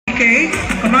Wike,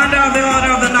 Commander of the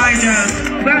Order of the Niger,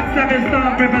 West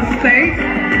 7-star River State,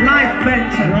 Life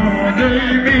Venture. Your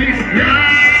name is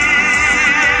Yahweh.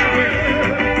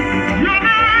 Your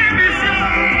name is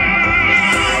Yahweh.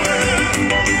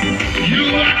 You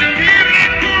are the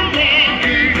miracle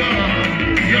working God.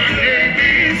 Your name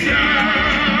is Yahweh.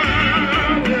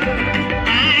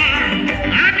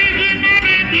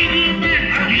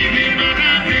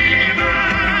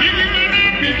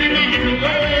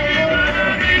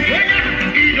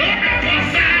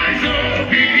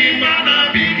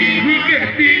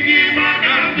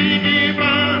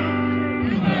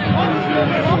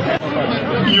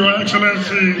 Your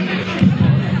Excellency,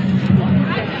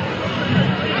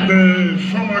 the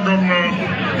former governor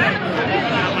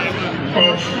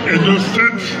of Edo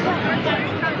State,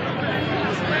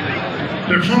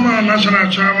 the former national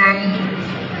chairman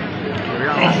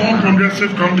of All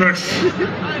Progressive Congress,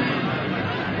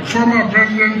 former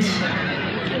president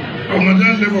of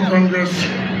Nigerian Labour Congress,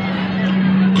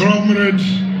 Comrade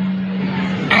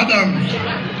Adam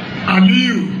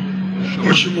Aliyu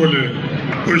Oshiomole,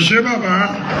 Oshebaba.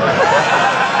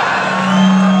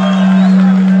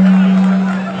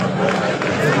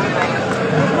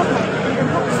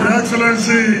 Your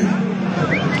Excellency,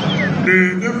 the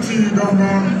Deputy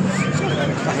Governor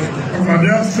of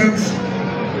Arewa State,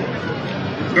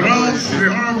 the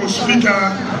Honorable Speaker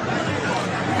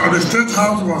of the State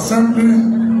House of Assembly,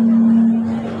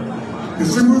 the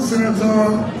Single Senator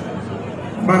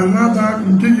Barinata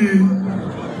Nkigi,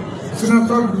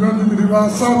 Senator representing the River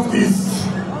Southeast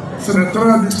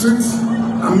Senatorial District,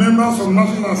 and members of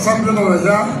National Assembly of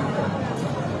Nigeria,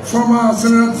 former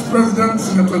Senate President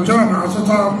Senator John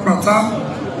Asota Bata,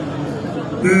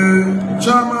 the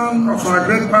Chairman of our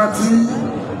great party,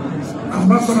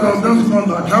 Ambassador Desmond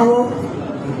Akawo,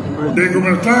 the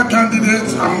gubernatorial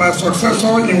candidate and my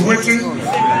successor in waiting,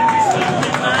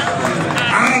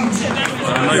 and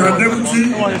your deputy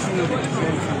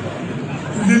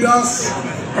leaders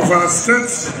of our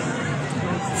state,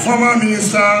 former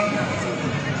Minister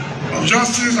of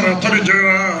Justice and Attorney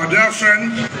General, our dear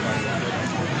friend,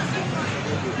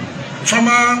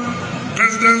 former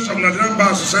presidents of Nigerian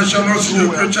Bar Association,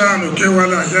 Oshiomole and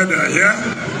Okewala, here they are here,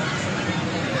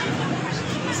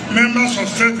 members of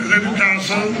State Executive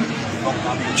Council,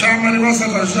 Chairman of the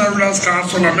National Rulers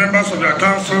Council, and members of their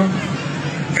council,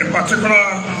 in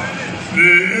particular the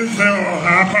Israel of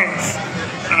Harcourt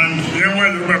and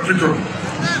Nyesom Wike,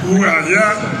 who are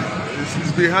here.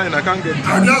 He's behind, I can't get it.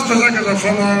 I just like as a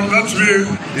former, let me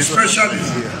especially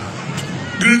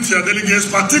greet your delegates,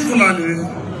 particularly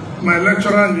my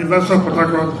lecturer in the University of Port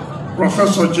Harcourt,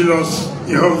 Professor Julius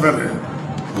Ihovere,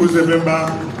 who is a member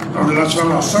of the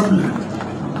National Assembly.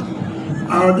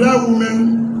 Our dear women,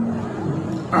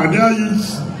 our dear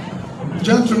youths,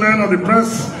 gentlemen of the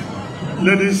press,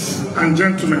 ladies and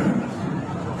gentlemen,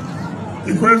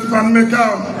 the question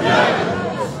maker.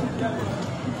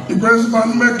 The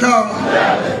president maker,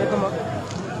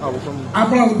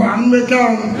 Apple's band maker,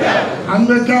 and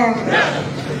maker,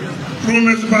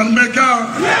 Room's band maker,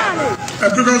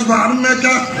 Epico's band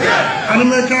maker, and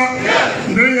maker,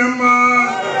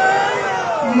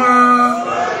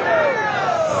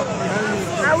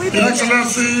 Your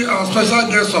Excellency, our special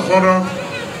guest of honor,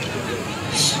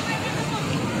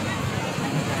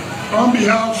 on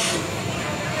behalf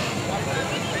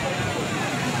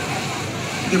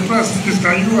the press,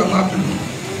 can you allow people?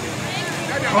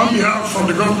 On behalf of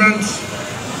the government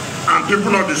and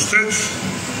people of the state,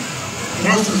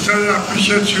 most sincerely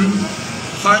appreciate you.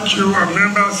 Thank you, our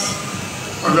members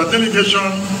of the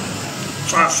delegation,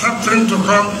 for accepting to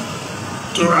come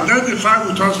to identify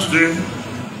with us today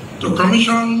to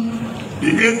commission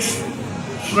the 8th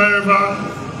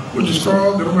flyover, which is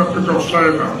called the Republic of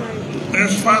Flyover. In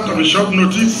spite of a short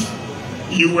notice,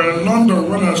 you were in London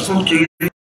when I spoke to you.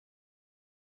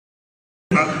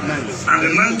 And the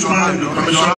 9th one will be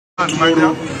commissioned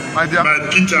tomorrow by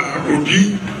Peter Obi.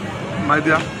 My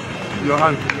dear, your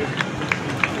hand.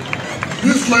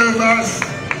 These flyovers,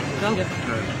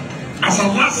 as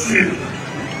of last year,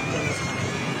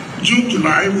 June,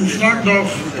 July, we flagged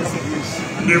off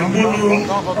the Bolo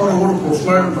or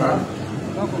flyover,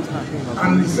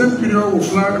 and the same period we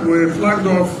flagged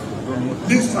off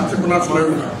this particular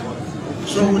flyover.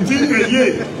 So within a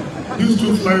year, these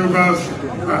two flyovers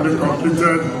have been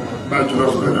completed by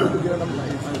Julius Bernard.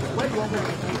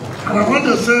 And I want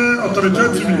to say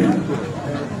authoritatively,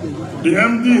 the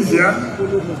MDs here,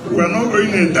 we are not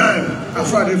owing a dime as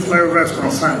far as this flyover is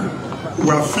concerned. We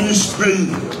have finished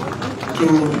paying to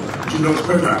Julius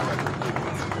Bernard.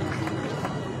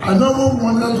 I never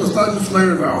wanted to start this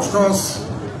flyover. Of course,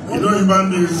 you know human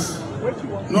beings,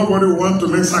 nobody wants to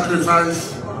make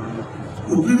sacrifice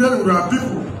We pleaded with our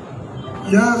people.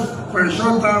 Yes, for a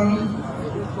short time,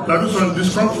 there is some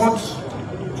discomfort.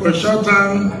 For a short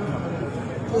time,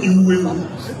 you will,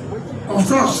 of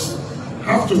course,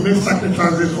 have to make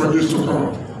sacrifices for this to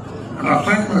come. And I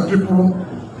thank my people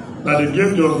that they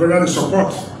gave the Australian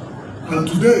support. And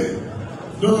today,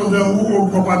 those of them who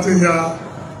own property here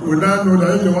will now know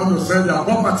that if they want to sell their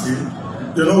property,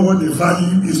 they know what the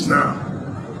value is now.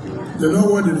 They know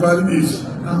what the value is.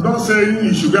 I'm not saying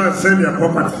you should go and sell their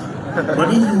property. But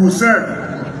if you will sell,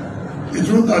 it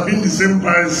won't have been the same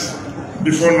price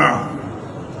before now.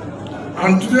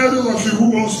 And today, those of you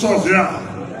who own stores here,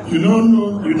 you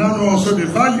now know also the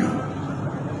value.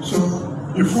 So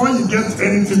before you get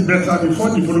anything better,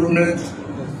 before development,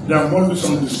 there must be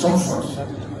some discomfort.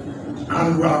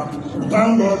 And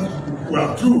thank God, we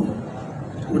are through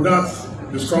with that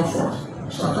discomfort.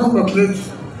 So I congratulate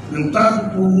the entire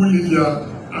people who live here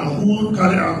and who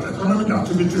carry out economic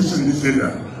activities in this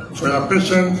area for your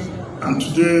patience. And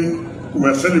today we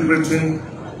are celebrating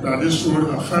that this road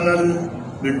has finally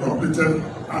been completed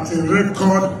at a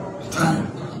record time.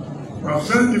 We have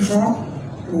said it before,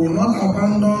 we will not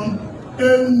abandon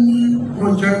any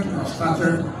project we have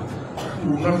started. We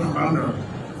will not abandon.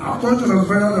 I've told the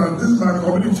that this is my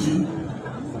community.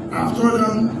 I've told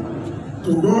them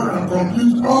to go and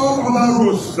complete all other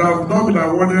roads that have not been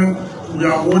awarded. We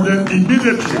are awarded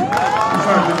immediately. I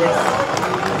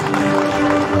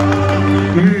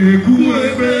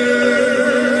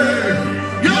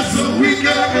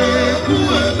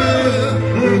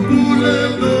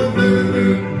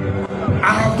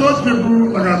have told people,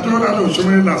 like I told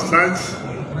Oshiomole last night,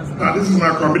 that this is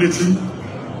my community.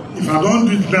 If I don't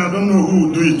do it, then I don't know who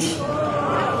will do it. I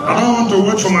don't want to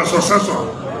wait for my successor,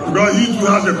 because he too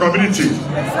has a community.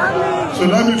 So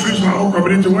let me finish my own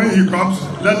community. When he comes,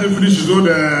 let him finish his own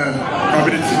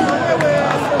community.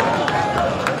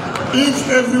 If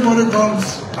everybody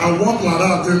comes and walk like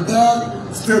that, the entire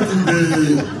state in the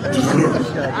develop.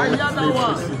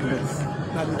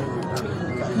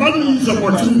 Let me use the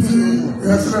opportunity,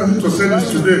 Excellency, to say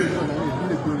this today.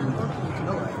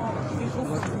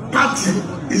 Party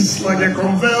is like a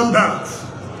conveyor belt.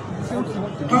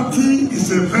 Party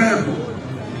is a verb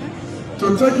to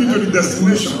take you to the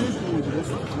destination.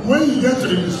 When you get to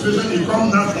the destination, you come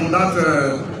down from that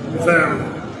verb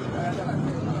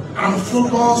and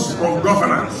focus on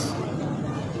governance.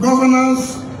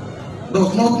 Governance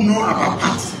does not know about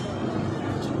party.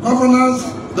 Governance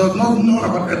does not know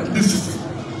about ethnicity.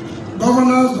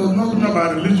 Governance does not know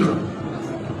about religion.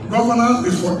 Governance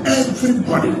is for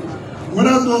everybody,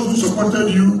 whether those who supported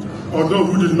you or those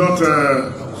who did not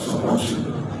support you.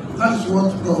 That is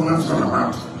what governance is all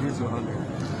about.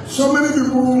 So many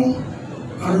people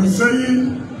have been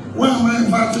saying, why am I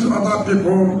inviting other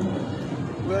people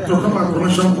to come and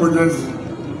commission projects,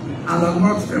 and I'm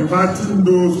not inviting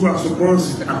those who are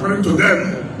supposed, according to them,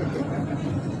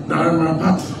 that are my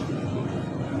party?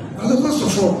 And first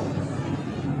of all,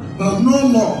 there's no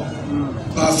law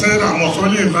that says I must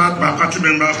only invite my party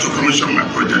members to commission my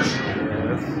projects.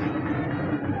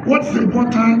 What's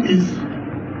important is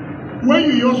when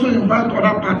you also invite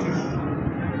other parties,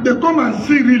 they come and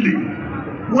see really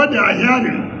what they are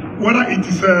hearing, whether it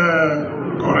is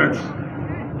correct.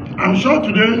 I'm sure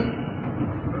today,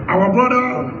 our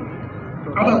brother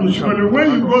Oshiomole,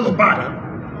 when he goes back,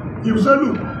 he will say,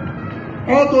 look,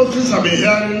 all those things I've been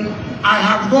hearing, I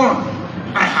have gone,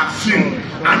 I have seen,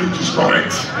 and it is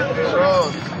correct.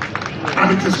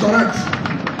 And it is correct.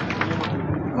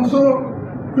 And so,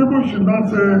 people should not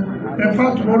say, in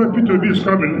fact, tomorrow P2B is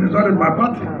coming, it's not in my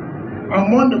party. And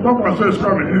Monday, Papa is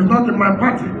coming, it's not in my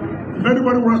party. If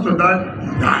anybody wants to die,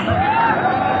 you die.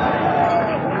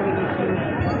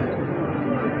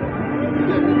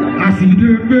 As he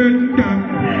did them,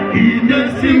 he did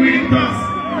see with us.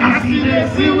 As he did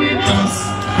see with us,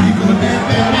 he could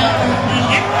never.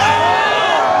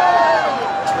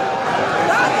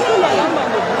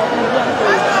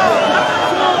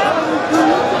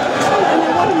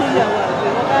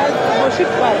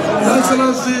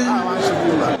 Excellency,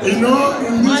 you know,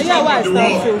 in this part of the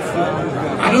world,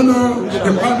 I don't know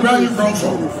the part where you come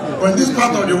from, but in this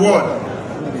part of the world,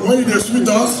 when they sweet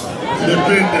us, they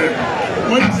pain them.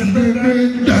 When they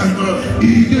pain them,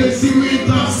 he dey see with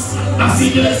us, as he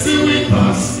dey see with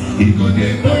us, he go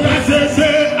dey pain them.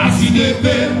 As he dey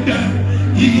pain them,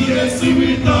 he dey see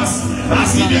with us,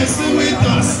 as he dey see with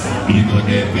us, he go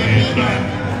dey pain them.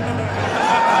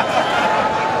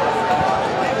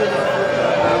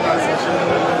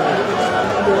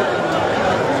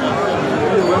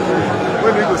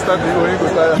 When we go start,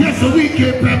 yes, so we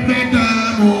keep prepared.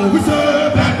 We so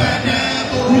prepared.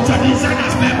 We tradition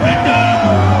is prepared.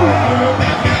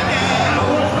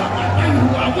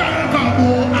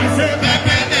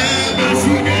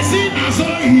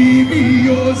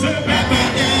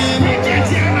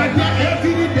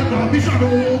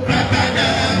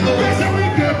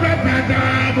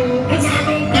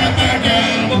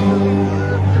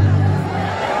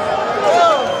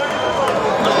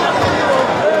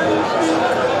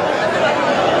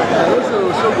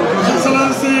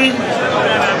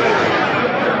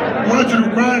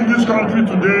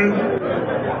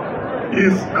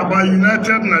 is about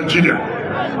united Nigeria.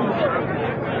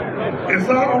 It's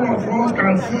how all of us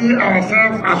can see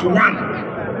ourselves as one.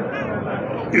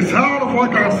 It's how all of us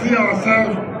can see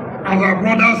ourselves as our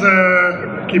brothers'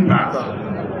 keepers.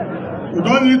 We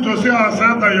don't need to see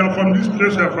ourselves that you are from this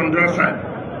place, you are from that side.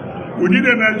 We need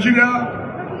a Nigeria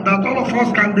that all of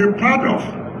us can be proud of.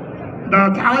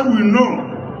 That I will know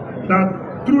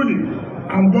that truly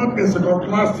I'm not a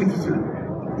second-class citizen.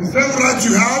 The same right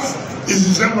you have is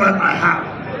the same right I have.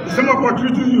 The same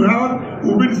opportunities you have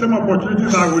will be the same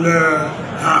opportunities I will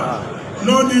have.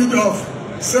 No need of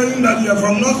saying that you are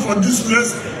from not from this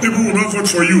place, people will not vote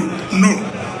for you. No,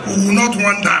 we will not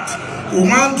want that. We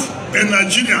want a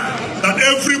Nigeria that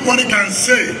everybody can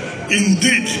say,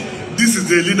 indeed, this is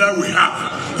the leader we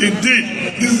have.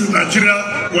 Indeed, this is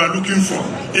Nigeria we are looking for.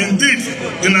 Indeed,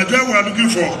 the Nigeria we are looking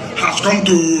for has come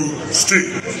to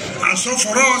stay. And so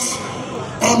for us,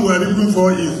 all we are looking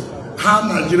for is how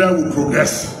Nigeria will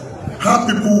progress, how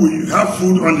people will have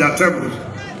food on their tables.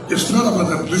 It's not about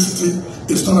ethnicity,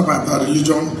 it's not about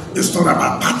religion, it's not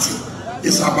about party.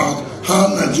 It's about how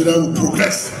Nigeria will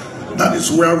progress. That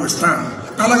is where we stand.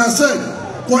 And like I said,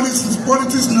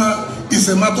 politics now is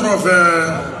a matter of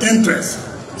interest.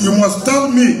 You must tell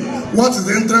me what is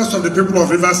the interest of the people of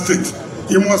River State.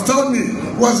 You must tell me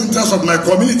what is the interest of my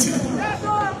community.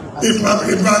 If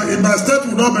my state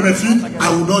will not benefit, I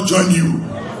will not join you.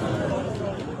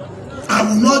 I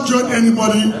will not join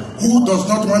anybody who does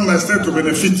not want my state to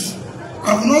benefit.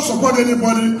 I will not support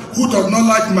anybody who does not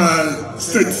like my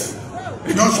state.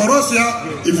 Because for us here,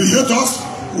 if you hate us,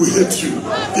 we hate you.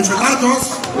 If you like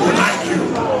us, we like you.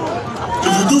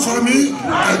 If you do for me,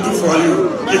 I do for you.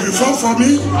 If you fall for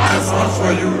me, I fall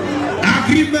for you.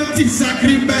 Agreement is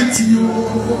agreement,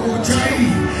 yo, Jai.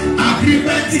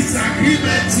 Agreement is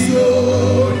agreement,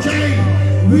 yo, Jai.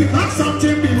 We have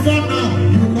something before now.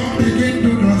 You can't begin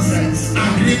to nonsense.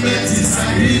 Agreement is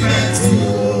agreement, yo.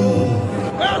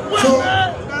 So,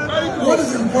 what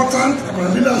is important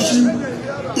about leadership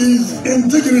is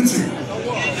integrity.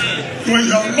 When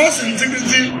you have lost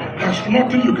integrity, there's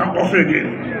nothing you can offer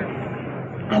again.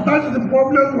 And that is the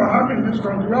problem we're having in this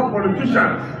country, where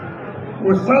politicians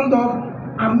will stand up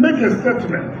and make a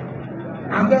statement.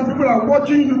 And then people are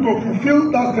watching you to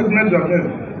fulfill that statement you have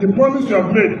made, the promise you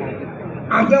have made.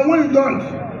 And then when you don't,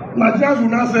 Nigerians will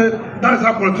now say, that is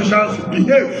how politicians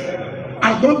behave.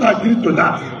 I don't agree to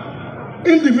that.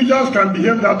 Individuals can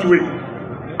behave that way.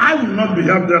 I will not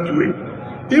behave that way.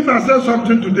 If I say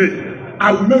something today,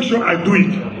 I will make sure I do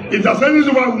it. If there's any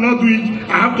reason why I will not do it,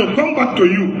 I have to come back to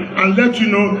you and let you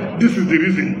know this is the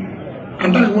reason.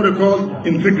 And that is what they call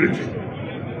integrity.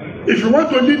 If you want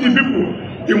to lead the people,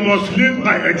 you must lead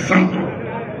by example.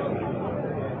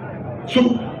 So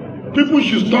people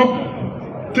should stop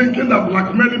thinking that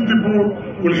blackmailing people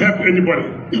will help anybody.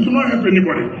 It will not help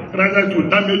anybody. Rather, it will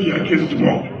damage your case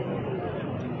more.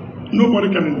 Nobody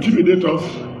can intimidate us.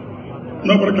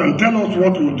 Nobody can tell us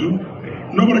what we'll do.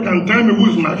 Nobody can tell me who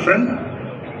is my friend.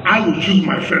 I will choose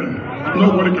my friend.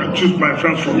 Nobody can choose my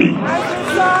friends for me.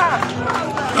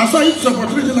 That's why it's an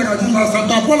opportunity like I did last time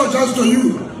to apologize to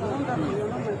you.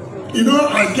 You know,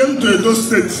 I came to Edo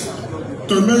State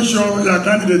to make sure your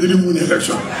candidate didn't win the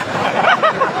election.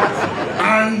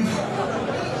 And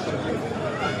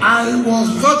I was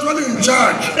virtually in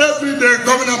charge every day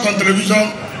coming out on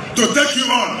television to take you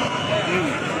on.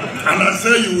 And I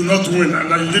say you will not win, and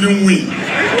that you didn't win.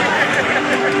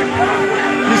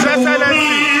 His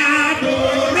Excellency.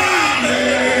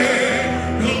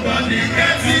 Nobody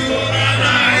gets you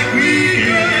like we.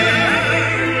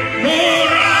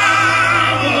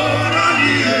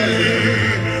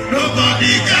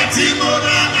 Nobody gets you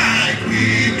like we.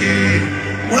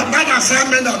 Well, that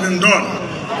assignment has been done,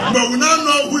 but we now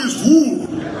know who is who.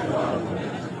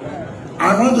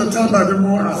 I want to tell my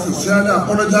people I sincerely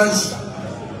apologize.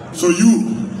 So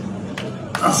you,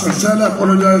 I sincerely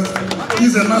apologize.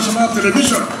 It's a national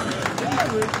television.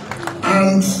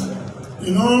 And,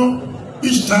 you know,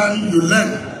 each time you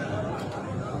learn,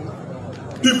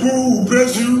 people will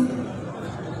praise you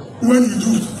when you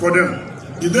do for them.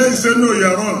 The day you say, no, you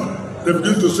are wrong, they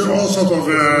begin to say all sorts of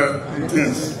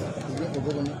things.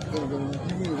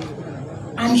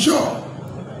 I'm sure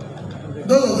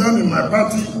those of them in my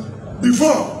party,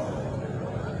 before,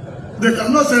 they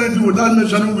cannot say anything without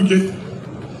mentioning Wike.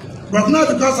 But now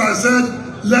because I said,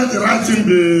 let the right thing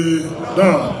be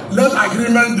done. Let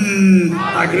agreement be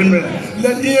agreement.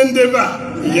 Let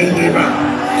Yendeba.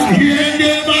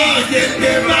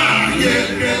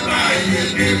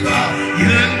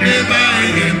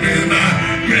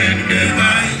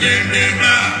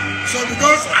 So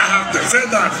because I have said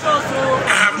that,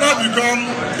 I have not become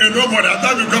a nobody, I have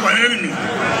not become an enemy.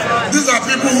 These are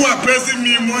people who are praising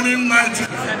me morning, night,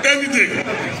 any day.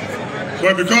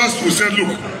 But because we said,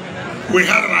 look, we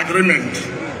had an agreement,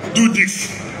 do this,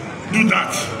 do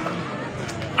that.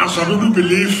 And some people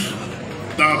believe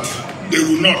that they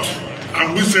will not.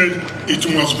 And we said it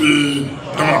must be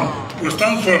done. We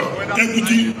stand for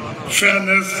equity,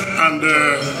 fairness, and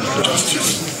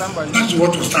justice. That's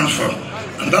what we stand for.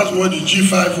 And that's what the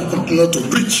G5 will continue to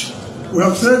preach. We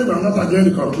have said we are not against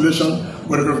the calculation,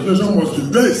 but the calculation must be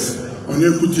based on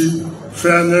equity,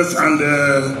 fairness, and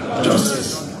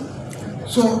justice.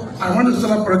 So I want to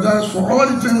apologize for all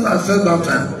the things I said that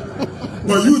time.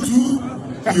 But you too,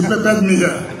 you prepared me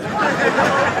here.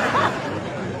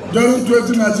 During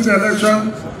 2019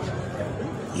 election,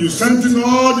 you sent in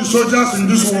all the soldiers in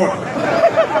this war.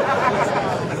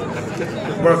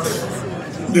 But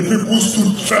the people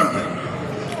stood firm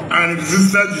and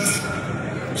resisted it.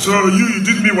 So you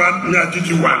did me one, me I did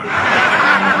you one.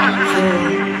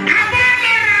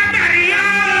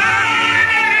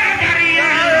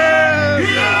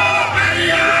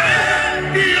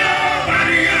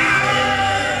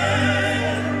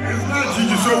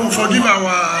 So so we forgive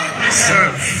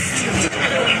ourselves.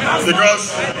 Because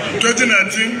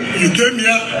 2019, you came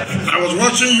here, I was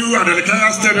watching you at the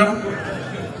Kenya Stadium.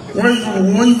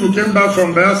 When you came back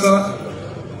from Bayelsa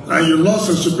and you lost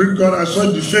the Supreme Court, I saw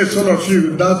the face all of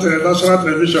you in that national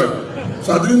television.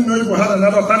 So I didn't know you had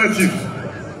another alternative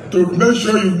to make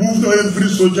sure you moved every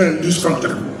soldier in this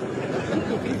country.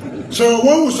 So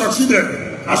when we succeeded,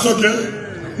 I said, okay,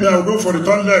 yeah, I'll go for the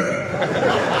turn leg.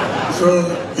 So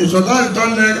it was that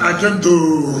return leg I came to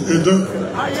Edo,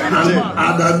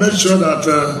 and I made sure that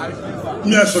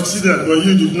me I succeeded, but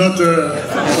you did not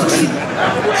succeed.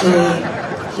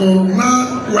 So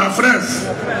now we are friends.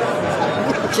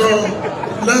 So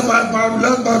let's back on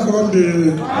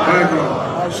the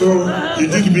background. So he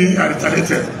did me, I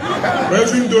retaliated. But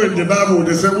even though in the Bible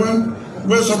they say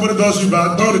when somebody does you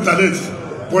bad, don't retaliate.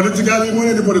 Politically, when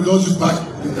anybody does you bad,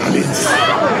 retaliate.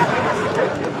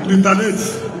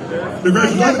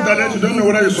 Because if you don't retaliate, you don't know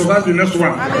whether you survive the next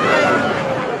one.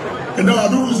 And now I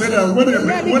do say that when a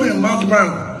madman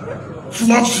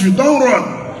flocks you, don't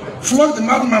run. Flock the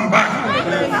madman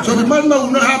back. So the madman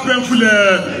will know how painful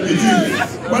it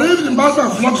is. But if the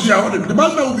madman flocks you, the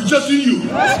madman will be chasing you.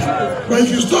 But if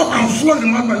you stop and flock the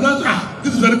madman,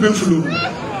 this is very painful.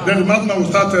 Then the madman will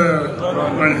start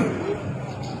running.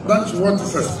 That's what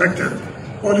is expected.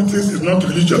 Politics is not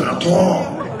religion at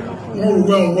all. When we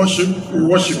go and worship, we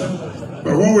worship.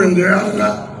 But when we're in the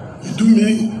arena, you do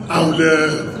me, I will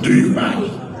do you back.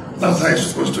 That's how it's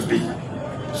supposed to be.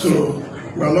 So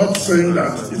we are not saying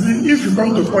that. If you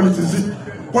come to politics,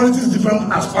 politics is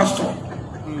different as pastor.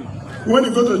 When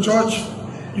you go to church,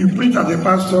 you preach as a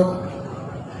pastor,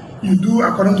 you do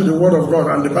according to the word of God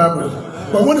and the Bible.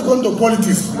 But when you come to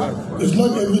politics, it's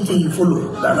not everything you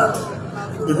follow like that.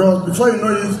 Because before you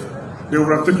know it, they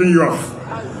will have taken you off.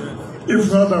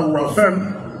 If not that we are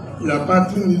firm, your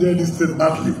party needed this state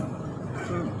badly.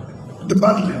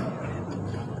 Badly.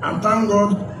 And thank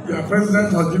God, your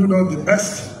president has given us the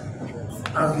best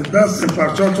and the best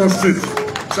infrastructure state.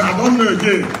 So I don't know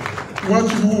again what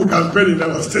you campaign in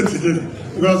our state again.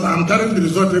 Because I'm telling the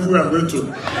result everywhere I'm going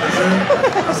to.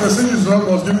 I said, since this result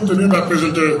was given to me by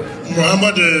President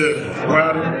Muhammad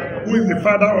Buhari, who is the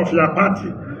father of your party.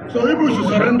 So people should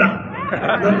surrender.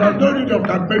 There's no need of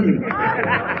campaigning.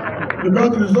 Because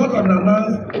the result has been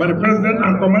announced by the President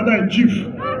and Commander-in-Chief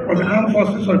of the Armed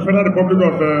Forces of the Federal Republic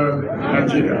of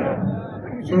Nigeria.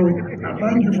 So I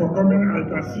thank you for coming. I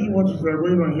can see what is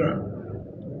going on here.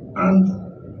 And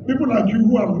people like you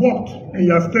who have worked in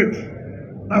your state,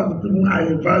 that's the people I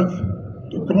invite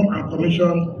to come and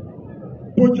commission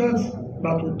projects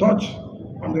that will touch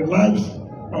on the lives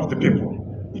of the people.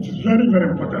 It is very,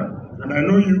 very important. And I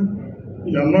know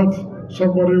you are not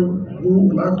somebody who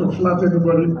would like to flatter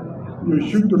anybody. You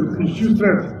shoot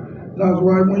straight. That's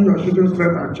why when you are shooting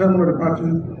straight and chairman of the party,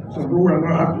 some people are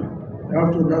not happy. You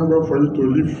have to thank God for you to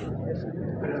leave.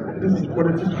 This is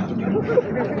politics.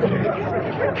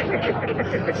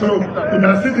 So you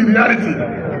can see the reality.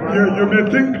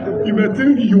 You may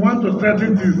think you want to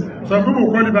straighten this. Some people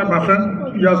call it back, my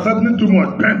friend, you are straightening too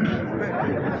much. Bend.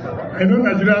 I know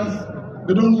Nigerians,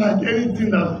 they don't like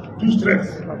anything that's too straight.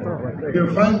 They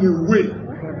find a way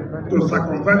to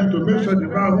circumvent it, to make sure the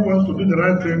man who wants to do the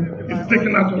right thing is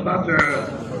taken out of that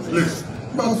place.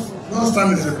 But God's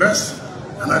time is the best,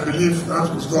 and I believe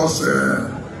that was God's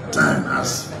time.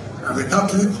 As a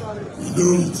Catholic, you do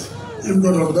it. If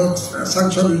God does not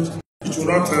sanction it, it will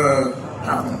not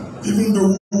happen. Even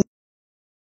though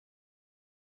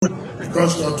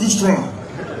because you are too strong.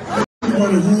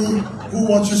 Anybody who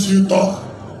watches you talk,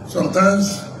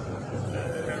 sometimes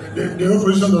the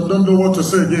opposition don't know what to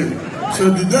say again. So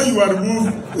the day you are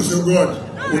removed, we say, God,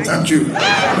 we thank you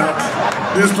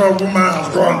that this strong woman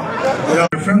has gone.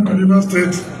 My friend Kaduna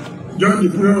State, during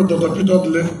the period of Dr. Peter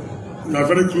Dele, we are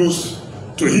very close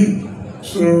to him.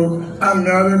 So I'm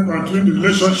married, continuing the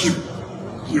relationship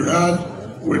you had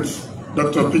with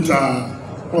Dr. Peter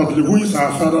Odle, who is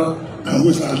our father and who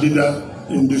is our leader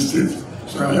in this state.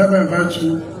 So I hereby invite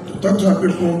you to talk to our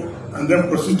people and then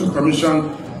proceed to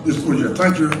commission this project.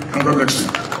 Thank you and God bless you.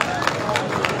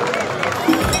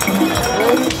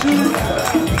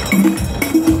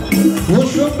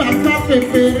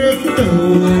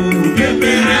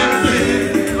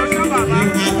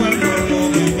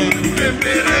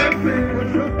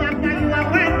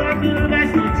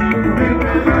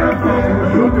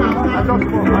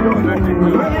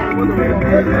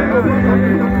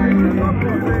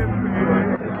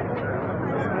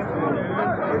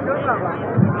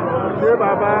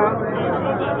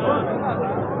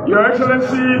 Your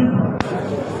Excellency,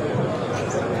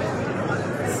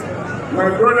 my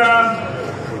brother,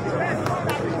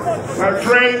 my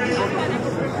friend,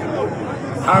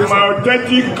 and my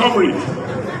authentic comrade,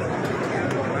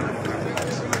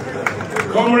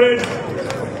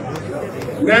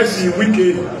 Nyesom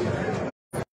Wike,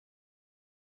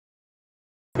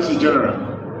 Mr. General.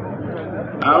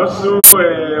 I also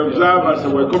observe as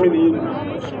we're coming in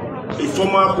a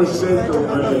former president of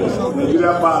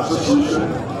Nigeria Bar Association,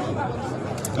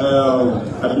 I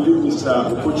believe Mr.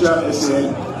 Okocha SL,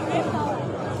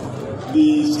 the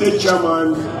state chairman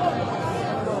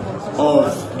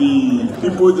of the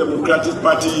People's Democratic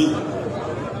Party,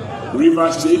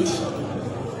 Rivers State,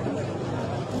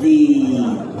 the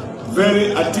very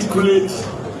articulate,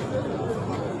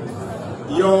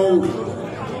 young,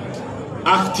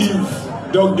 active,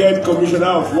 dogged Commissioner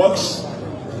of Works,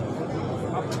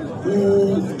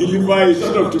 who deliver a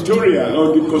sort of tutorial on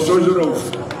the construction of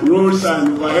roads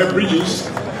and overhead bridges.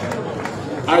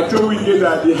 I told Wike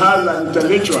that he has an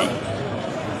intellectual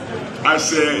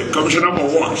as a Commissioner for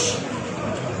Works.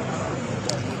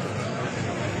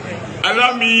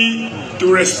 Allow me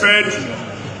to respect.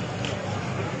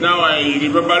 Now I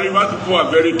remember River people are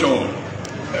very tall.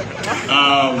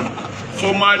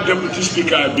 Former Deputy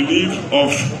Speaker, I believe,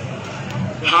 of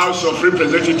House of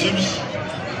Representatives,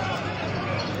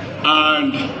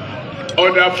 and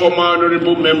other former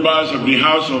honorable members of the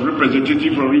House of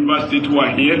Representatives from Rivers State who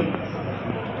are here.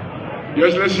 Your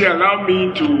Excellency, allow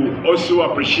me to also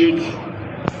appreciate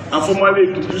and formally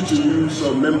introduce to you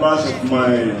some members of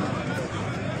my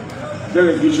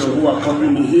delegation who are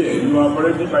coming here. You have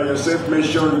already by yourself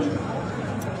mentioned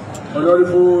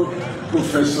Honorable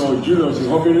Professor Julius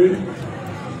Ihobere,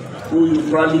 who you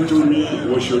probably told me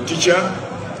was your teacher,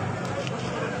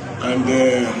 and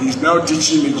he's now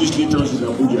teaching legislators in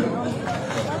Abuja.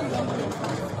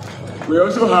 We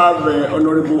also have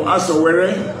Honorable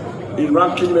Oshiomole, a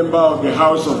ranking member of the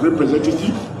House of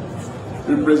Representatives,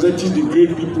 representing the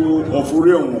great people of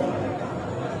Arewa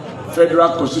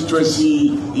Federal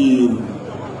Constituency in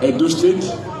Edo State.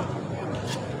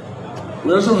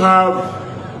 We also have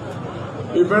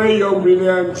a very young,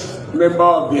 brilliant member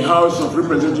of the House of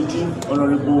Representatives,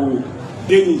 Honorable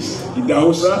Dennis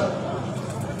Idahosa,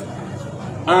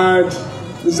 and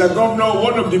Mr. Governor,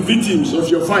 one of the victims of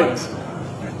your fight.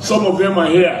 Some of them are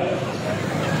here.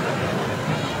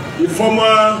 The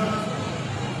former,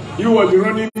 he was the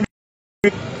running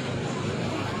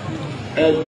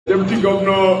Deputy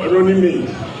Governor running mate.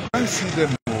 I see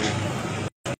them.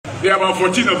 There are about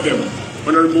 14 of them,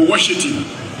 Honorable Washington.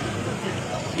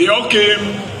 They all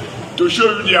came to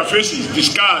show you their faces, the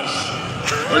scars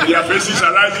on their faces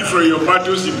arising from your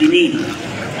battles in Benin.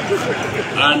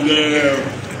 And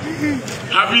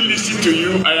having listened to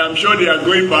you, I am sure they are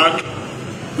going back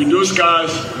with those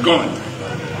scars gone.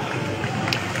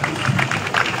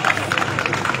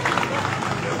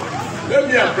 Let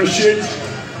me appreciate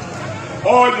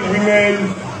all the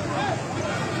women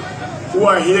who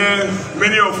are here,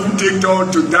 many of whom take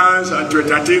turn to dance and to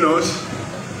entertain us,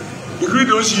 including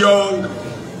those young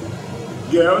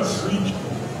girls, which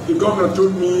the governor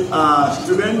told me are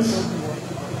students,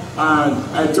 and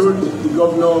I told the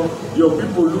governor, your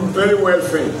people look very well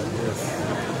fed.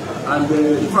 And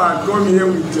if I had gone here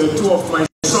with two of my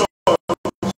sons,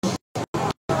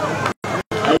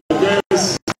 I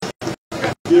guess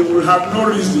they will have no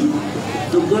reason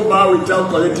to go back without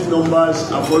collecting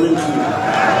numbers and following through.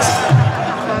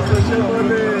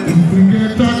 If we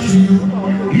can touch you,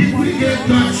 if we can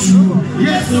touch you,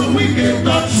 yes, so we can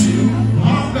touch you.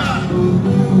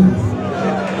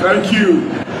 Thank you.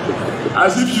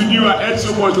 As if you knew I ate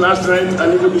so much last night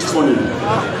and even this morning.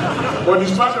 But in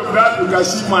spite of that, you can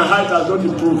see my height has not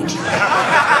improved.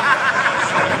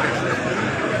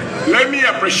 Let me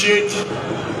appreciate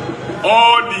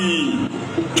all the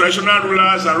traditional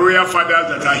rulers and royal fathers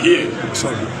that are here.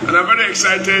 And I'm very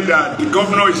excited that the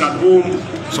governor is at home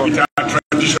with our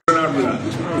traditional rulers.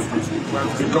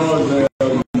 Because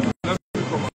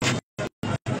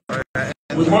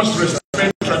we must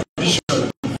respect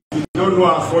tradition. We don't know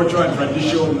our culture and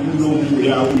tradition, we know who we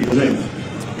are, who we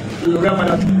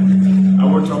represent. I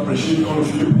want to appreciate all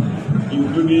of you,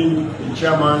 including the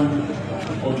chairman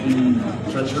of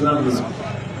the traditional rulers.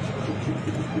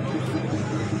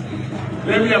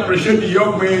 Let me appreciate the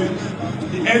young men,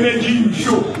 the energy you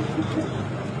show.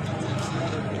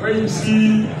 When you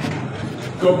see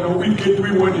Governor Wike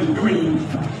doing what he's doing,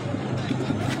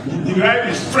 he derives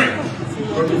his strength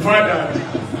from the fact that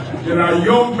there are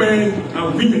young men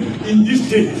and women in this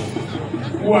state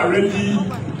who are ready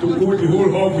to go the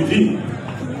whole hog with him.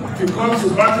 If he comes to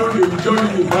battle, they will join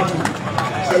him in battle.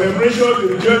 Celebration, they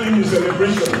will join him in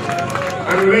celebration.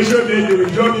 And election day, they will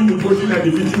join him in voting and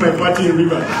defeating my party in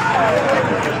Rivers.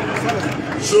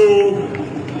 So,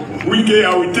 Wike,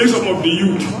 I will take some of the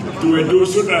youth to Edo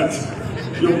so that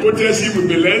your potency will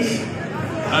be less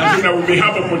and so that we may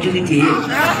have opportunity here.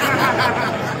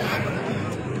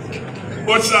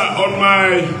 But sir,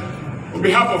 on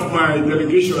behalf of my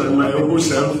delegation and my own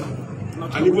self,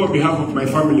 and even on behalf of my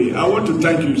family, I want to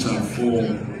thank you, sir, for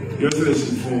your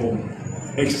excellency, for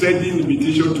extending the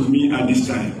invitation to me at this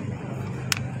time.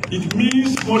 It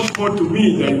means much more to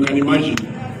me than you can imagine.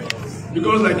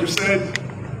 Because like you said,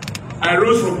 I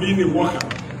rose from being a worker.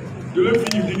 The only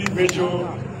thing you didn't mention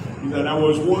is that I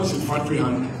was once a factory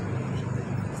hand,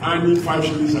 earning 5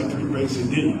 shillings and 3 pence a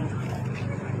day,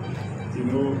 you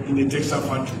know, in a textile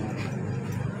factory.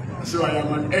 So I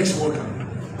am an ex-worker.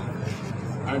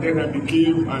 And then I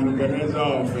became an organizer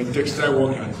of textile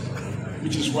workers,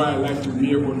 which is why I like to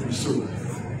wear what we sew.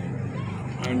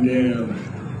 And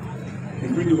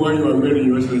including the one you are wearing,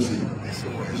 your excellency.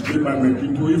 It's made by my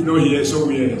people, if not here,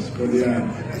 somewhere else, because they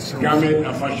are garment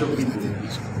and fashion people.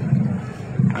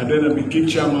 And then I became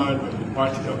chairman of the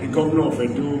party, of the governor of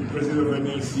Edo, president of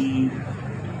NLC,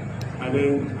 and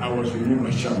then I was removed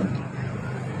as chairman.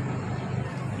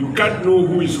 You can't know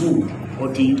who is who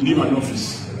until you leave an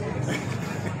office.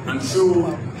 And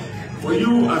so, for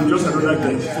you, I'm just another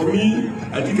guest. For me,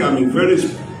 I think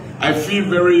I feel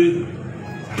very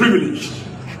privileged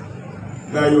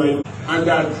that you are, and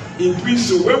that in doing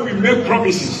so, when we make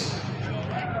promises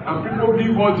and people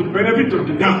give us the benefit of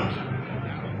the doubt,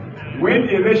 when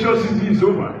the election season is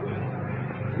over,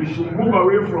 we should move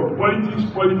away from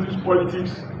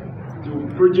politics to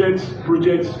projects.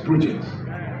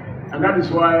 And that is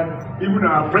why even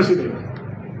our president,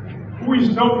 who is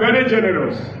not very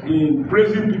generous in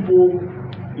praising people,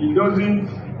 he doesn't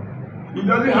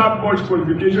have much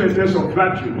qualification in terms of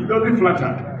flattery. He doesn't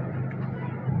flatter.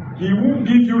 He won't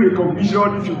give you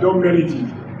recognition if you don't merit it.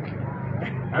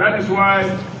 And that is why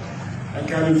I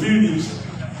can reveal this.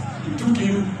 It took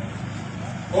him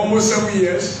almost 7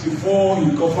 years before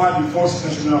he covered the first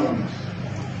national one.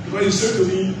 Because he said to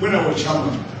me when I was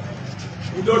chairman,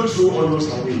 you don't throw honors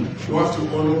away. You have to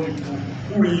honor people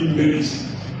who really merit it.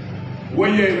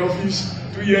 1 year in office,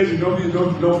 2 years in office is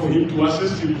not enough for him to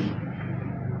assess people.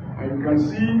 And you can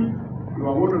see you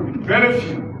are one of the very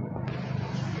few.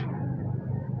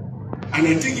 And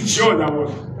I think it shows that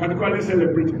was particularly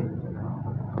celebrated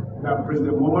that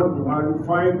President Muhammad Buhari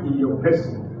find in your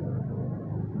person,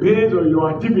 based on your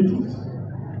activities,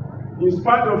 in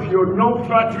spite of your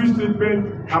non-flattery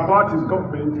statement about his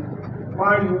government,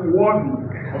 find you worthy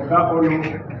of that honor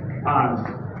as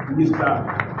Mr.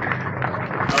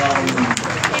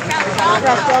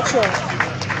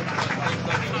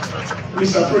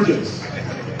 Projects.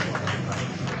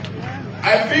 I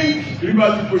think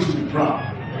Rivers people should be proud.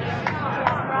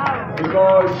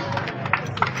 Because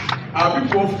our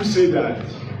people often say that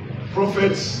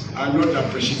prophets are not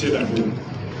appreciated at home.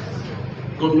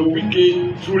 Governor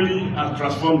Wike truly has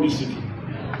transformed this city.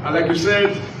 And like you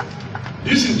said,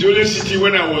 this is the only city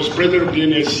when I was president of the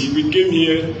NLC, we came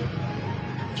here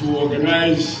to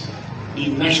organize the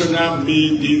National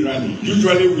May Day Rally.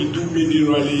 Usually we do May Day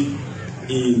Rally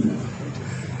in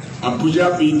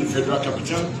Abuja, being the federal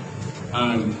capital,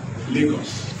 and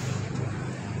Lagos,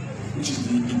 which is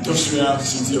the industrial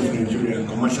city of Nigeria,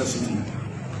 commercial city.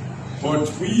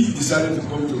 But we decided to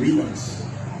come to Rivers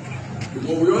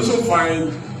because we also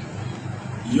find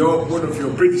one of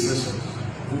your predecessors,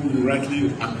 who you rightly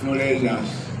acknowledge as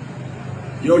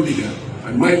your leader,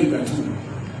 and my leader too,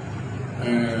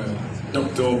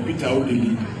 Dr. Peter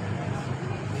Odili.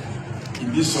 He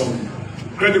did some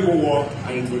incredible work,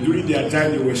 and it was during their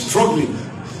time they were struggling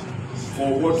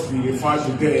for what we refer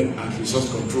to then as resource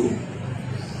control.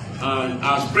 And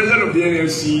as president of the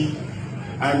NLC,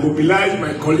 I mobilized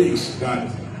my colleagues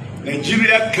that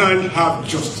Nigeria can't have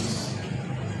justice,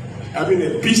 having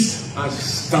a peace and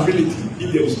stability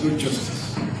if there is no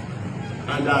justice.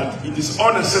 And that it is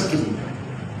unacceptable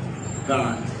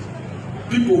that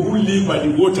people who live by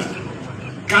the water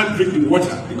can't drink the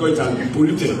water because it has been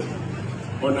polluted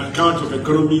on account of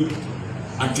economic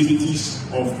activities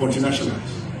of multinationals.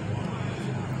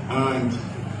 And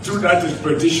through that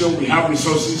exploitation, we have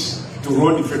resources to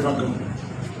run the federal government.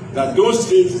 That those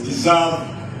states deserve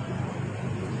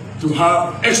to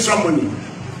have extra money,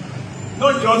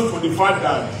 not just for the fact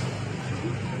that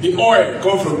the oil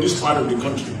comes from this part of the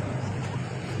country,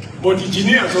 but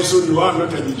engineers also know. I'm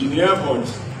not an engineer, but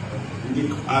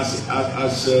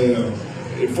as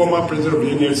a former president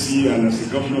of the NLC and as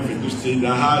a governor of Edo State,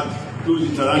 I had those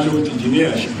interactions with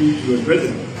engineers he was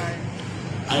president.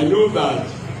 I know that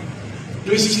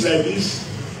places like this,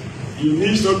 you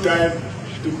need some time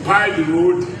to pile the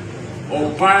road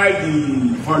or pile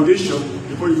the foundation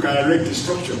before you can erect the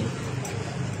structure.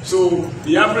 So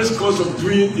the average cost of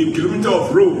doing a kilometer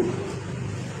of road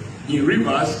in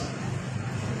rivers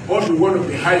ought to be one of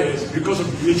the highest because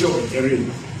of the nature of the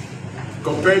terrain,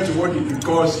 compared to what it would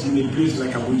cost in a place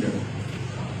like Abuja.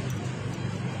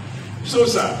 So,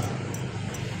 sir,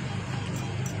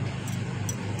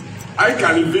 I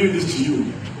can reveal this to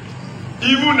you.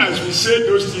 Even as we said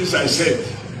those things I said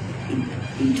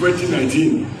in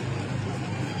 2019,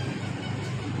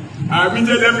 I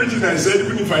admitted everything I said.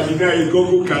 Even if I deny it,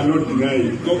 Gogo cannot deny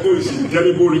it. Gogo is a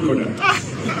terrible recorder.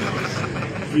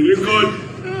 If you record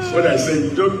what I said,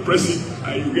 you don't press it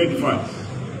and you get facts.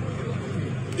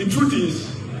 The truth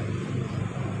is,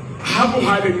 I haven't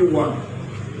had anyone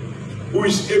who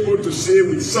is able to say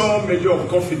with some measure of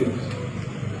confidence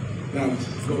that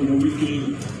Governor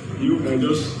Wike, you can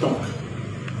just talk.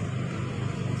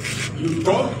 You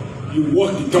talk, you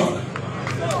walk the talk.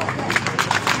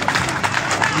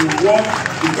 You walk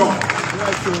the talk.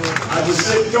 As you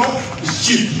say, talk is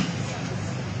cheap.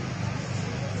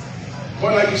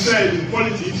 But like you said, in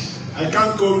politics, I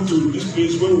can't come to this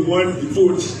place when we want the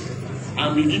votes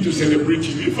and begin to celebrate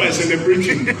you. If I celebrate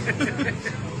you,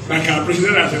 like our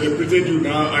president has celebrated you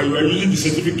now, and you are using the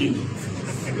certificate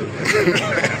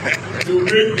to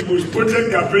make the most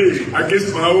potent campaign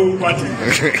against my own party.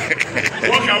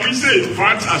 What can we say?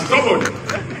 Facts are stubborn.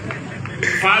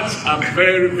 Facts are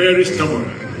very, very stubborn.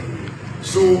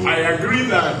 So I agree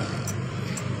that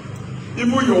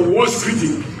even your worst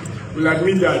critic will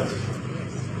admit that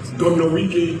Governor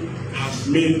Wike has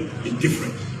made a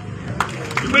difference.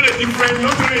 He made a difference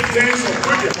not only in terms of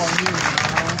projects,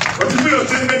 but he made a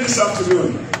statement this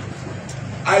afternoon.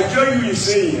 I join you in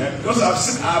saying, because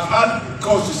I've had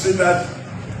cause to say that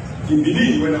in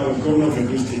Benin when I was governor of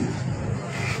Edo State,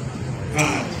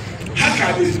 how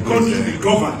can this country be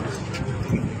governed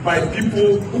by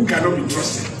people who cannot be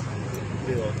trusted?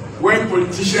 When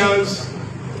politicians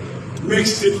make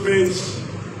statements,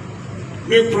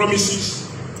 make promises,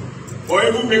 or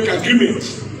even make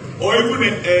agreements, or even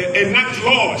enact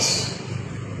laws,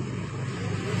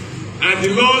 and the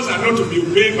laws are not to be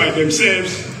obeyed by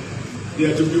themselves,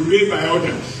 they are to be obeyed by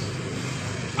others.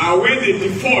 And when they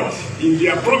default in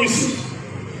their promises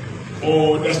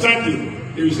or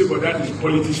understanding, they will say, but that is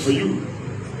politics for you.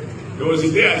 There was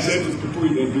a day I said to people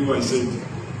in the room, I said,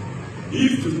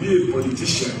 if to be a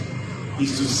politician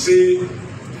is to say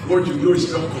what you know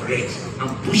is not correct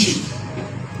and push it,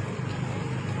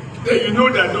 then you know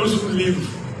that those who live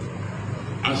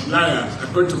as liars,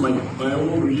 according to my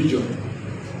own religion,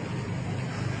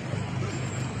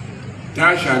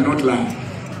 thou shalt not lie.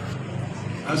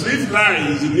 And so if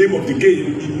lying is the name of the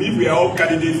game, it means we are all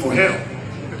candidates for hell.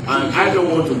 And I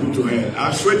don't want to go to hell.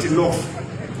 I've sweat enough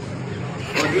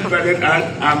on this planet,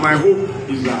 and my hope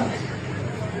is that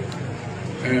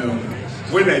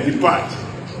when I depart,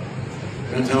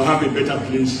 that I'll have a better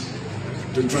place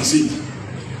to transit.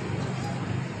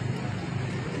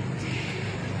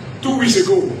 2 weeks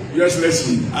ago, Your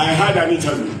Excellency, I had an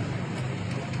interview.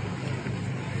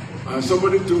 And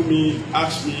somebody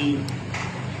asked me,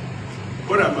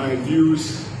 what are my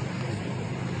views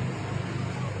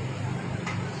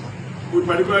with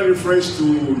particular reference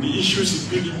to the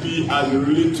issues in PDP as it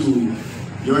relates to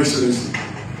Your Excellency.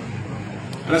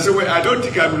 And I said, well, I don't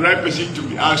think I'm the right person to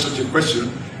be asked such a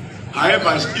question.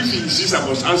 However, if he insists I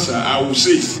must answer, I will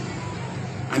say it.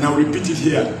 And I'll repeat it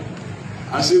here.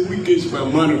 I say, Wike is my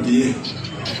man of the year.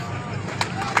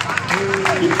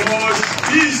 Because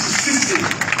he is insisting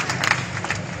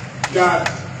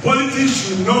that politics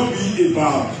should not be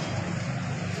about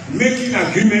making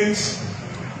agreements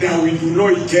that we do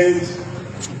not intend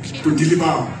to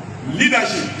deliver.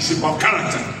 Leadership is about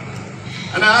character.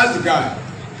 And I asked the guy,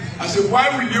 I said, why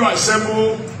will you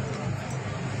assemble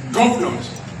governors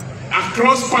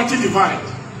across party divide?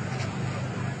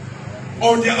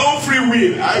 On their own free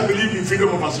will, I believe in freedom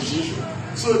of association.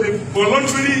 So they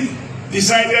voluntarily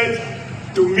decided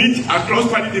to meet across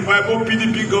party divide, both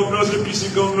PDP governors,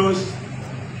 APC governors.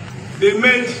 They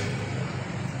met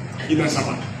in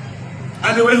Asaba.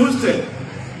 And they were hosted.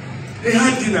 They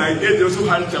had dinner, they also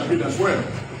had champagne as well.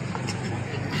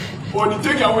 But the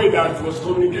takeaway that was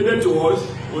communicated to us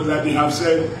was that they have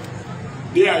said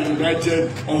they are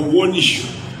united on one issue: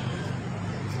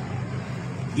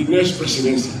 the next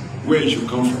presidency, where it should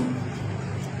come from.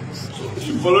 So if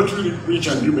you voluntarily reach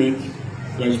agreement,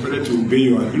 you are expected to obey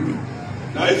your agreement.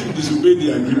 Now if you disobey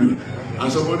the agreement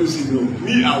and somebody says no,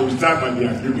 me, I will stand by the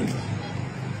agreement.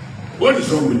 What is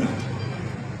wrong with that?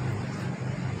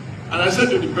 And I said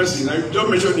to the person, I don't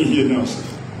mention it here now, sir,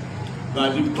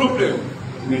 that the problem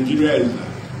in Nigeria is that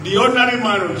the ordinary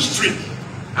man on the street,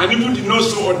 and even the not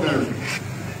so ordinary,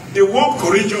 they want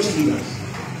courageous leaders.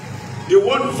 They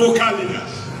want vocal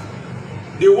leaders.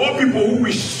 They want people who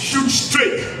will shoot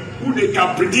straight, who they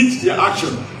can predict their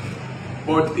action.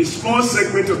 But a small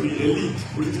segment of the elite,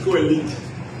 political elite,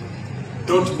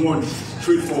 don't want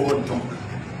straightforward talk.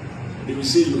 They will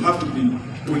say you have to be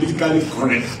politically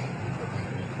correct.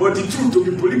 But the truth, to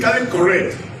be politically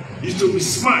correct is to be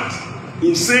smart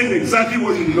in saying exactly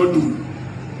what you will not do.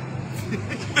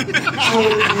 So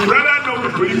you rather not be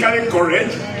politically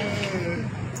correct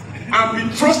and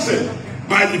be trusted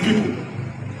by the people.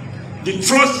 The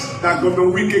trust that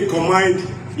Governor Wike command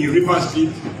in Rivers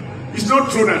State is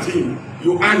not thrown at him.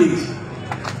 You earn it.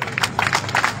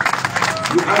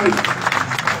 You earn it.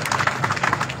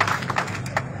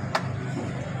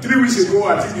 3 weeks ago,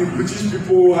 I think the British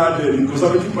people had, the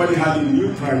Conservative Party had a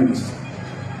new Prime Minister.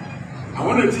 And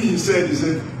one of the things he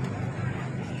said,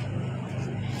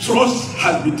 trust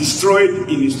has been destroyed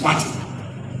in his party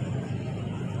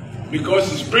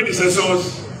because his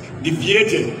predecessors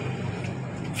deviated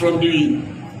from the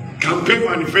campaign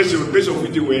manifesto based on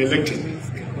which they were elected.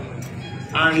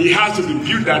 And he has to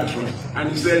rebuild that trust. And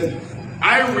he said,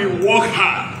 I will work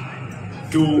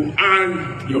hard to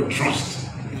earn your trust.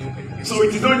 So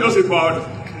it is not just about,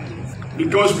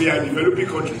 because we are developing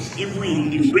countries. If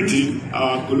we in Britain,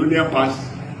 our colonial past,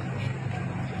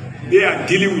 they are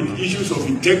dealing with issues of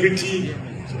integrity,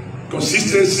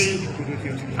 consistency,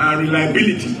 and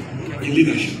reliability in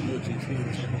leadership.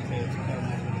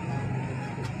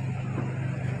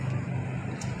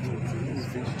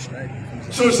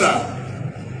 So, sir,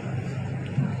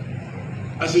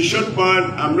 as a short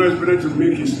man, I'm not expected to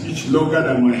make a speech longer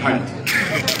than my height.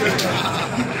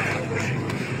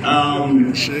 I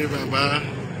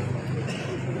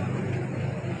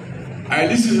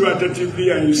listened to you attentively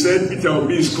and you said Peter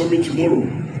Obi is coming tomorrow.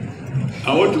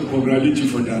 I want to congratulate you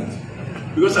for that.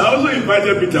 Because I also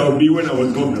invited Peter Obi when I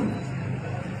was governor.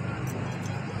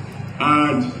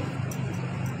 And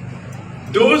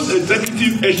those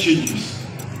executive exchanges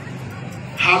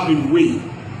have a way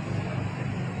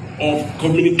of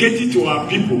communicating to our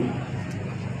people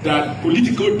that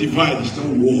political divide is not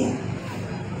war.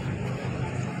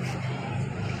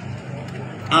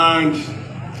 And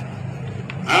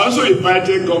I also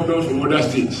invited governors from other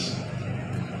states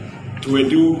to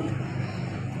Edo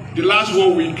the last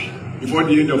 1 week before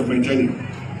the end of my tenure.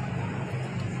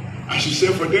 I should say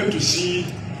for them to see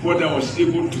what I was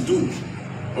able to do,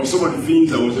 or some of the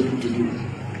things I was able to do.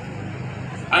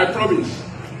 I promise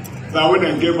that when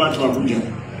I get back to Abuja,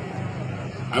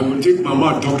 I will take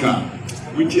Mama Toka,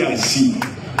 which I see.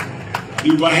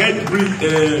 The overhead bridge,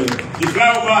 the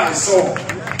flyover I saw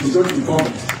is not the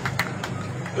comment.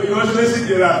 So you also see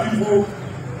there are people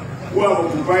who have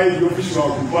occupied the office who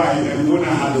are occupied and one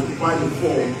had occupied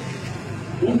before,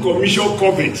 who commission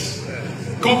covets,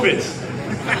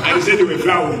 and say they were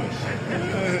flyovers.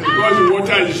 Because the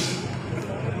water is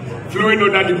flowing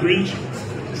under the bridge,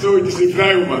 so it is a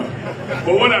flyover.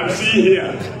 But what I'm seeing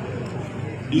here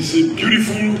is a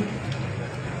beautiful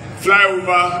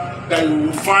flyover that you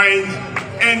will find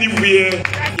anywhere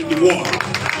in the world.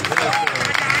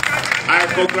 I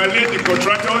congratulate the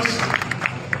contractors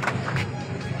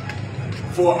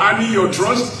for earning your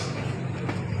trust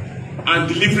and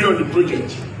delivery on the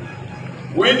project.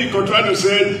 When the contractor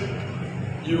said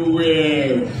you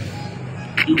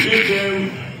gave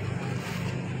them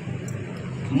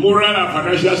moral and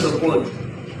financial support,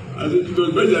 I said it was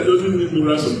better that doesn't need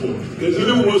moral support. There's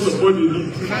only one support you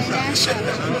need.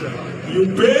 You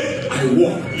pay, I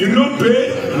work. You don't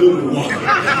pay, I don't work.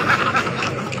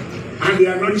 And they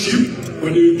are not cheap,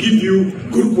 but they will give you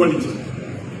good quality.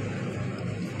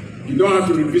 You don't have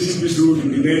to revisit this road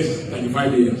in the next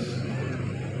 35 years.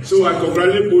 So I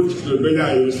congratulate both the brother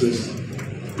and useless.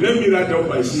 Let me wrap up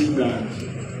by saying that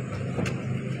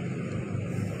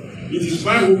it is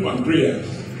my hope and prayer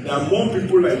that more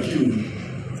people like you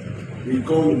will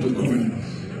come into governance.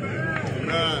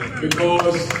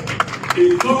 Because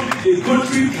a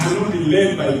country cannot be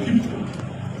led by people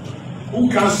who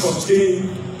can sustain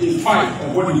a fight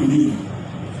on what they believe.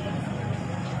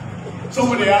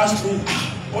 Somebody asked me,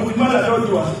 what the matter don't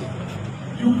do?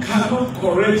 You cannot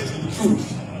correct the truth.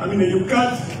 I mean, you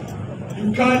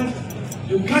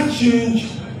can't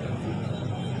change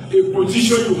a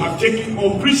position you have taken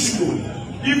on principle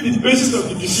if the basis of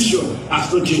the decision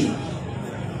has not changed.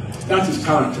 That is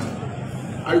character.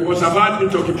 I was about to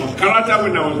talk about character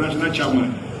when I was national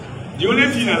chairman. The only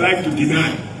thing I like to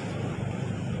deny,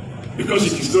 because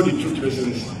it is not the truth, Your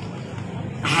Excellency,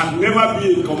 I have never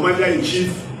been a commander-in-chief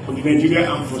of the Nigerian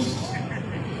Armed Forces.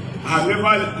 I have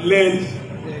never led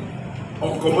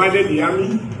or commanded the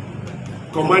army,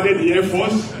 commanded the Air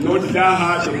Force, nor did I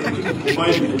have the opportunity to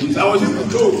command the police. I was even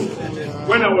told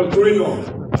when I was growing up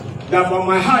that by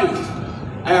my height,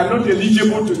 I am not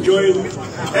eligible to join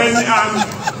any army,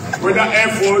 whether Air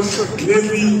Force,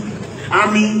 Navy,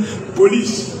 Army,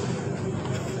 Police.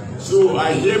 So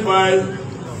I hereby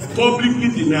publicly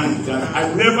deny that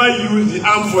I never used the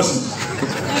armed forces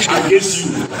against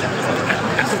you.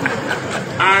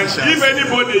 And if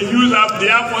anybody use up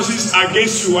the armed forces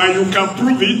against you and you can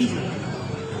prove it,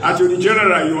 Attorney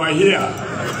General, you are here.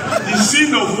 The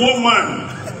sin of one man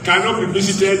cannot be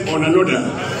visited on another.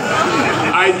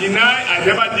 I deny I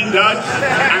never did that,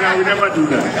 and I will never do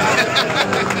that.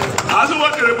 I also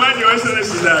want to remind Your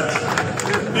Excellency that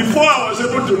before I was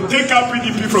able to take out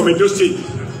PDP from Edo State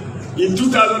in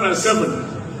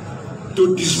 2007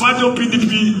 to dismantle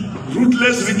PDP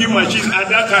ruthless rigging machine at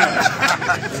that time,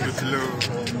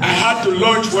 I had to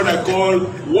launch what I call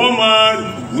one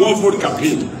man, one vote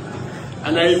campaign.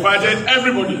 And I invited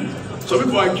everybody. Some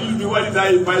people accused me, why did I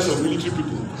invite some military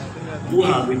people who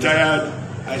have retired?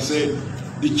 I said,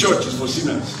 the church is for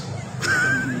sinners.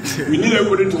 We need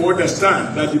everybody to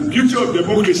understand that the beauty of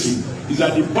democracy is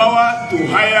that the power to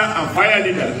hire and fire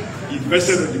leaders is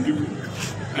vested on the people.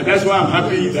 And that's why I'm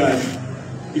happy that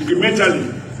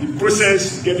incrementally the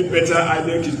process is getting better.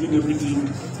 INEC is doing everything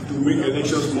to make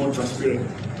elections more transparent.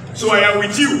 So I am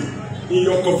with you in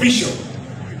your conviction,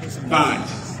 but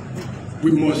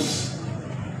we must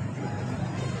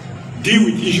deal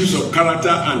with issues of character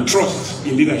and trust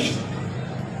in leadership.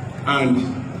 And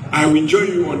I will join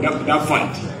you on that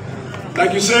fight.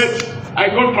 Like you said, I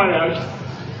got fired.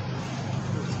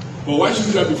 But why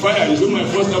should I be fired? It's not my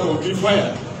first time of being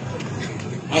fired.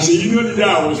 As a union leader,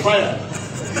 I was fired.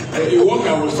 A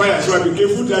worker was fired, so I became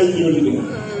full-time union leader.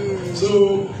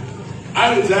 So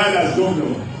I retired as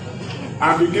governor.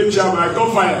 I became chairman. I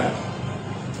got fired.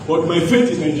 But my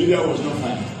faith in Nigeria was not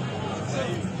fired.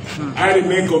 I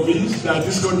remain convinced that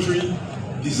this country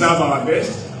deserves our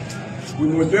best. We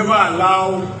must never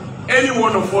allow any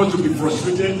one of us to be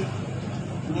frustrated.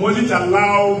 We mustn't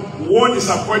allow one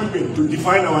disappointment to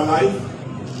define our life.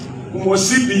 We must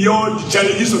see beyond the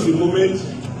challenges of the moment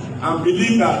and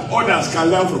believe that others can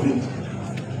learn from it.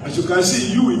 As you can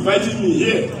see, you invited me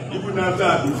here, even after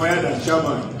I've been fired as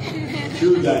chairman,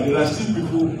 shows that there are still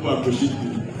people who appreciate me.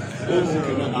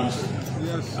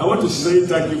 I want to say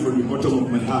thank you from the bottom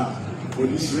of my heart for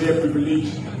this rare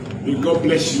privilege. May God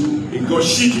bless you. May God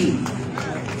shield you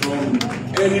from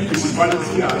any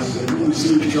principality, as we will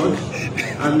say in church.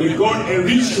 And may God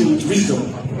enrich you with wisdom.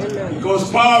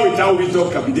 Because power without wisdom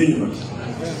can be dangerous.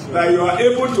 That you are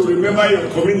able to remember your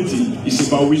community is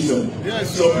about wisdom.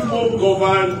 So people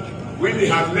govern when they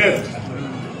have left.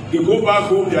 They go back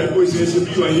home, they are going to say,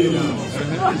 you are here now.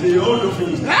 They say, oh, no,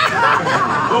 please.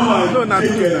 Come on,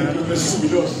 take care and you pursue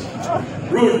with us.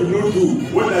 Road you don't do.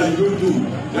 What does you don't do?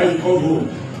 Then you come home.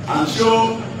 I'm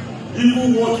sure,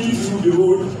 even walking through the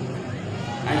road,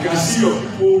 I can see your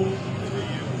people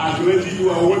accurately. You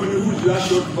are wondering who is that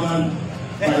short man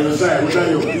by your side,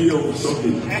 whether you're clear or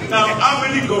something. Now, how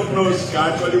many governors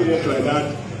can actually walk like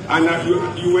that? And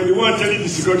you were the one telling the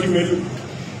security men,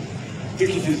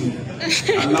 take it easy.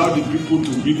 Allow the people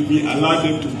to meet me, allow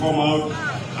them to come out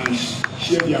and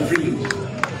share their feelings.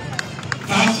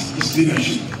 That is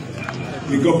leadership.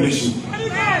 May God bless you.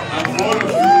 And for all of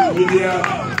you, media,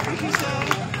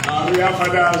 real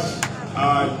fathers,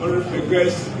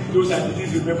 guests, those I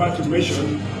didn't remember to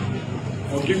mention,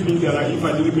 forgive me that if I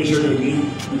didn't mention your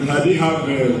name, because I didn't have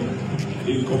a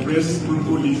comprehensive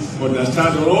protocol list, but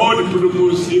understand all the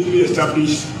protocols safely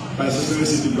established by Association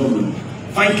City Government.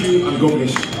 Thank you and God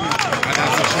bless you.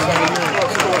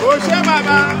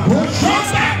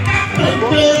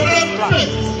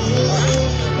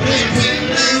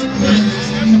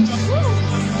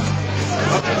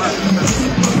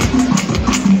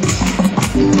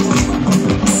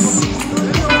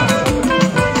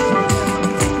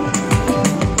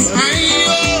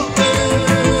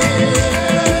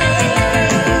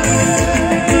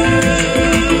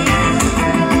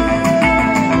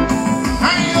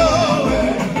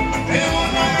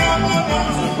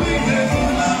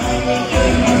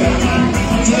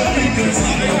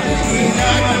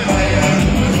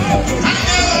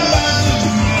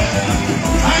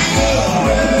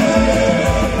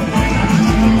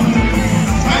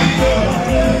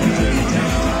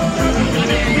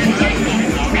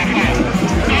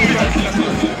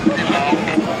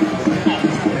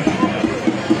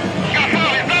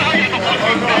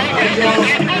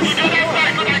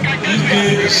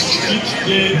 Each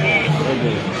day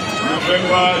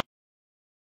November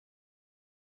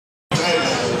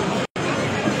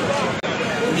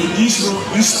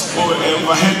this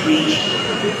overhead bridge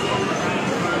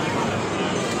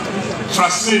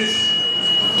translates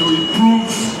to improve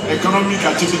economic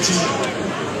activity,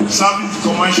 service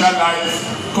commercial life,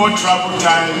 cut travel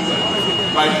time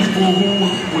by people who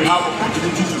will have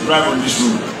opportunity to drive on this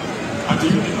road. I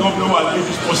think the governor will make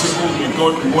this possible. May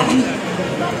God reward you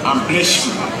and bless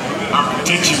you and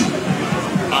protect you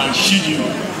and shield you.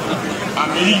 And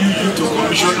may He use you to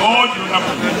commission all the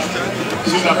other people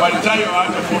so that by the time you are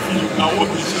out of office, you can walk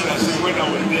with you and say, when I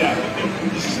was there,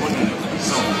 this is what I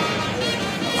saw.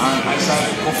 And as I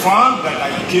confirm that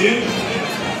I came,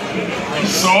 I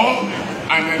saw,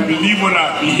 and I believe what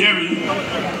I've been hearing,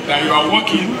 that you are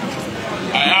working,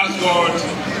 I ask God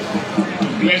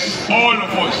bless all of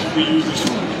us who use this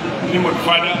room. In the name of the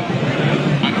Father,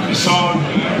 and of the Son,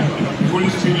 and of the Holy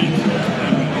Spirit.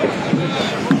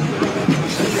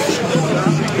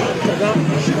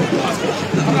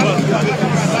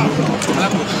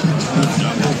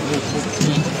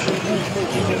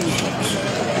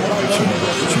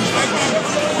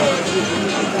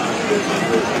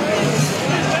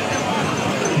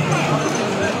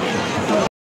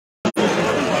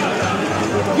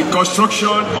 The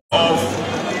construction of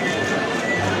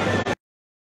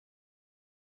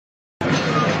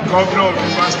Governor of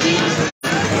the State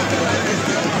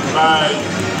by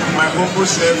my humble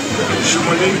self,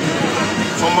 Oshiomole,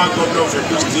 former Governor of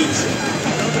the State,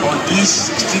 on this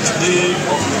 16th day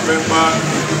of November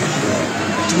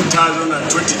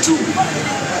 2022.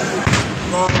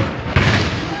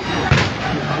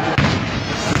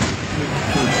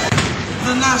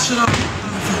 The national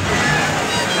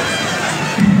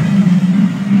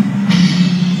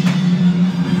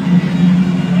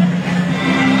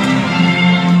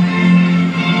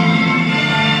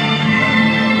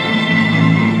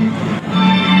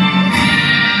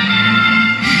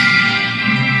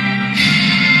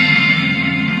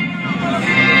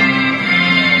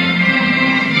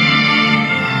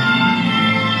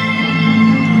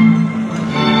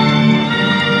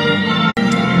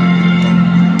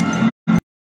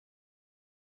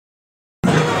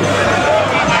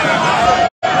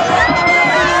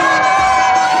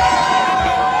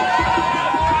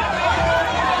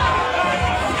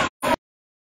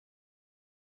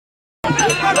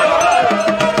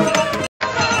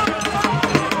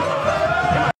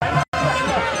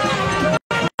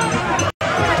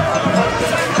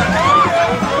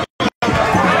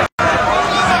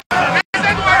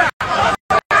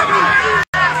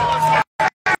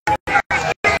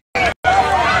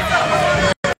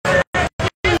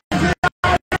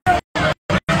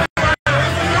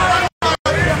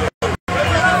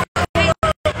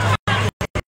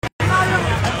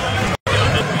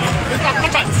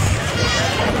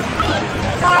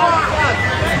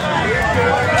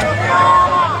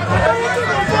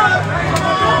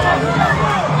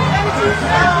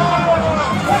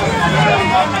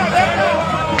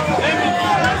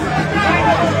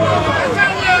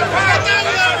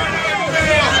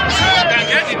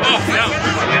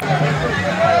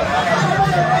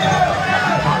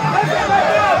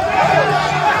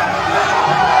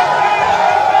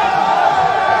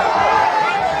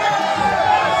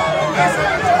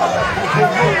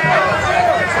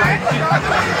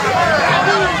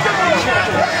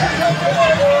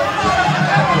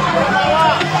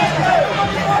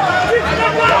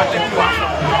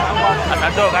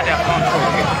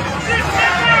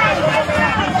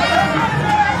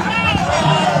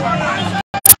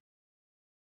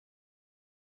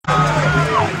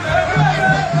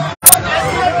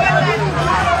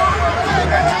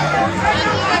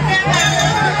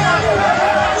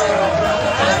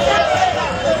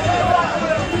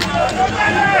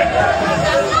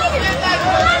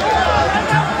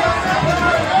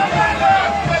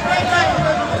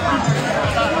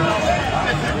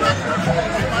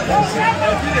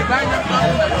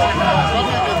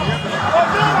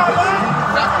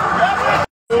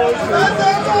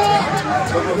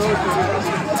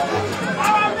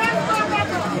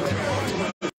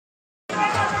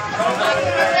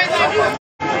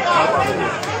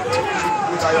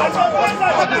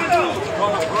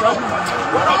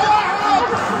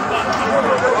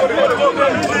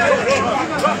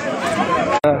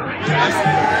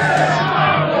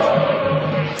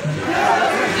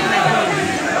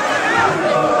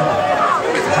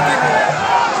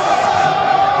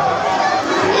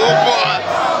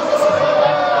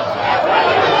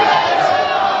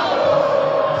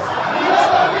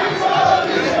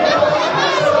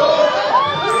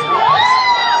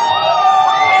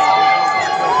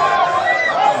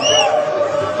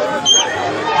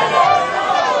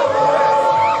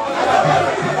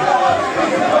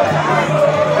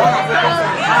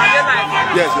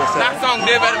Yes, yourself. That song,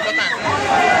 they very important.